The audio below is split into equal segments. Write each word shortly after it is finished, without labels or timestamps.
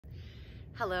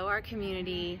Hello, our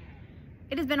community.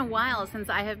 It has been a while since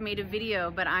I have made a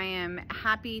video, but I am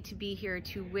happy to be here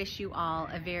to wish you all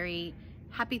a very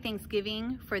happy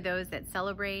Thanksgiving for those that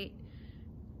celebrate.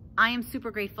 I am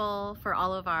super grateful for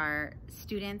all of our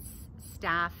students,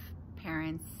 staff,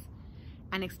 parents,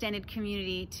 and extended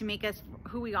community to make us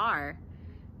who we are.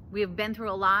 We have been through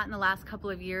a lot in the last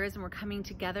couple of years, and we're coming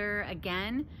together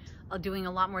again, doing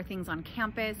a lot more things on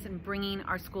campus and bringing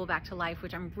our school back to life,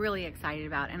 which I'm really excited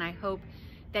about. And I hope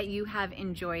that you have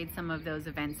enjoyed some of those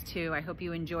events too. I hope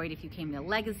you enjoyed if you came to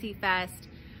Legacy Fest.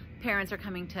 Parents are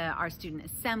coming to our student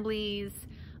assemblies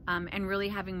and really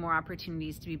having more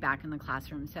opportunities to be back in the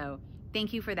classroom. So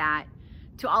thank you for that.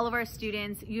 To all of our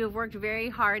students, you have worked very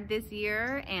hard this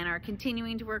year and are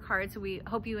continuing to work hard, so we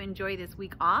hope you enjoy this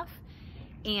week off.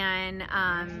 And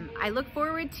I look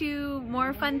forward to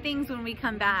more fun things when we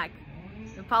come back.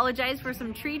 I apologize for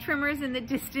some tree trimmers in the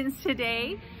distance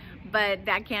today, but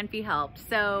that can't be helped.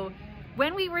 So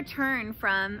when we return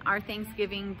from our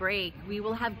Thanksgiving break, we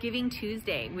will have Giving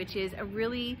Tuesday, which is a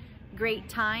really great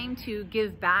time to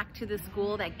give back to the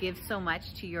school that gives so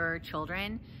much to your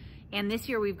children. And this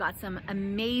year we've got some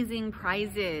amazing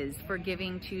prizes for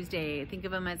Giving Tuesday. Think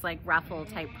of them as like raffle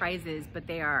type prizes, but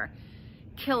they are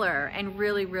killer and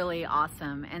really, really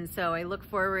awesome. And so I look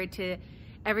forward to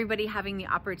everybody having the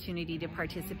opportunity to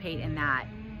participate in that.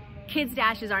 Kids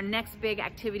Dash is our next big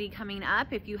activity coming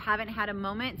up. If you haven't had a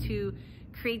moment to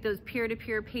create those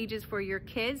peer-to-peer pages for your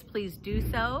kids, please do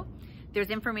so. There's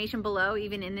information below,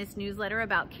 even in this newsletter,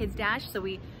 about Kids Dash. So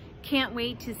we can't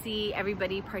wait to see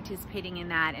everybody participating in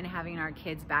that and having our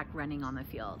kids back running on the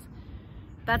field.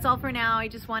 That's all for now. I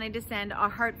just wanted to send a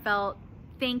heartfelt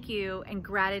thank you and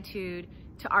gratitude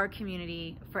to our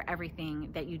community for everything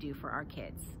that you do for our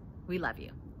kids. We love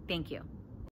you. Thank you.